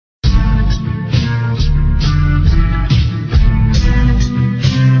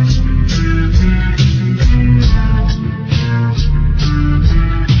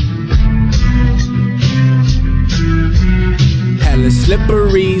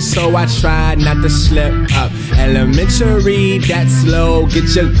slippery, so I try not to slip up. Elementary, that's slow,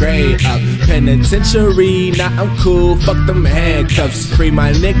 get your grade up. Penitentiary, now I'm cool, fuck them handcuffs. Free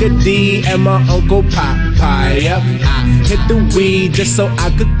my nigga D and my uncle Popeye up. I hit the weed just so I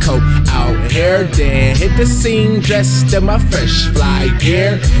could cope out here. Then hit the scene dressed in my fresh fly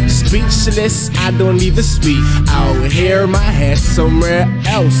gear. Speechless, I don't even speak out here. My head's somewhere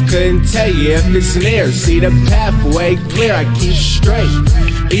else, couldn't tell you if it's near. See the pathway clear, I keep straight.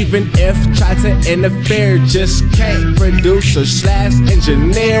 Even if try to interfere, just can't. Producer slash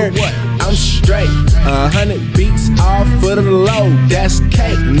engineer, I'm straight. 100 beats all for the low, that's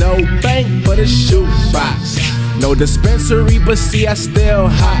cake. No bank for the shoebox. No dispensary, but see I still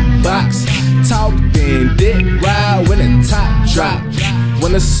hot box. Talk then, dick ride when the top drop.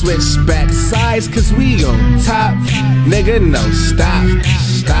 Wanna switch back sides cause we on top. Nigga, no, stop.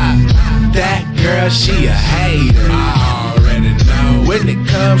 That girl, she a hater. I already know. When it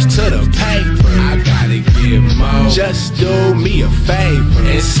comes to the paper, I gotta get more. Just do me a favor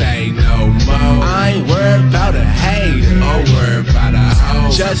and say no more. I ain't worried about a hater or worried about a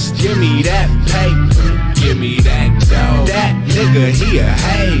hoe. Just give me that paper, give me that dough. That nigga, he a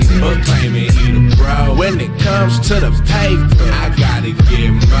hater, but claiming he the bro. When it comes to the paper, I gotta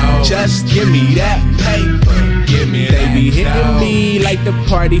get more. Just give me that paper, give me that dough. They be hitting me like the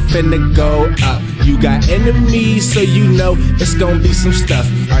party finna go up. You got enemies, so you know it's gonna be some stuff.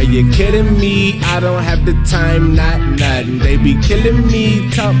 Are you kidding me? I don't have the time, not nothing. They be killing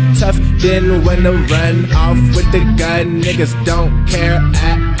me, tough, then when I run off with the gun, niggas don't care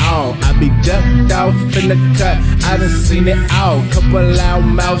at all. I be ducked off in the cut, I done seen it all. Couple loud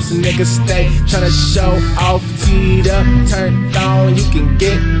mouths, niggas stay tryna show off. Teed up, turned on, you can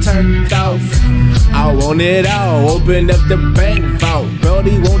get turned off. I want it all, open up the bank vault.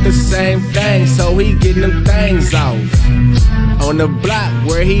 Brody want the same thing, so he getting them things off. On the block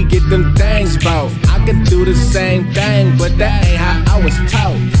where he get them things bought. I could do the same thing, but that ain't how I was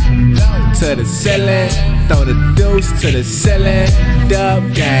taught. To the ceiling, throw the deuce to the ceiling.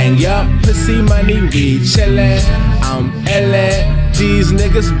 Dub gang, yup, pussy money, we chillin'. I'm illin', these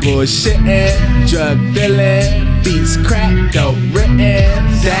niggas bullshittin'. Drug dealin', beats crack, dope written.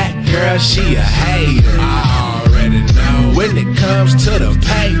 That girl, she a hater, I already know. When it comes to the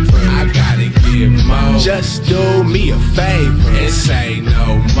paper, I gotta get more. Just do me a favor and say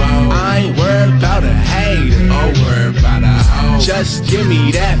no more. I ain't worried about a hater or worried about a hoe. Just give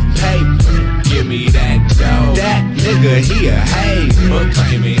me that paper, give me that dough. That nigga, he a hater, but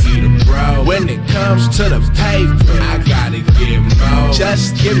claiming he the bro. When it comes to the paper, I gotta get more.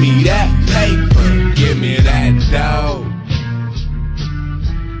 Just give me that paper, give me that dough.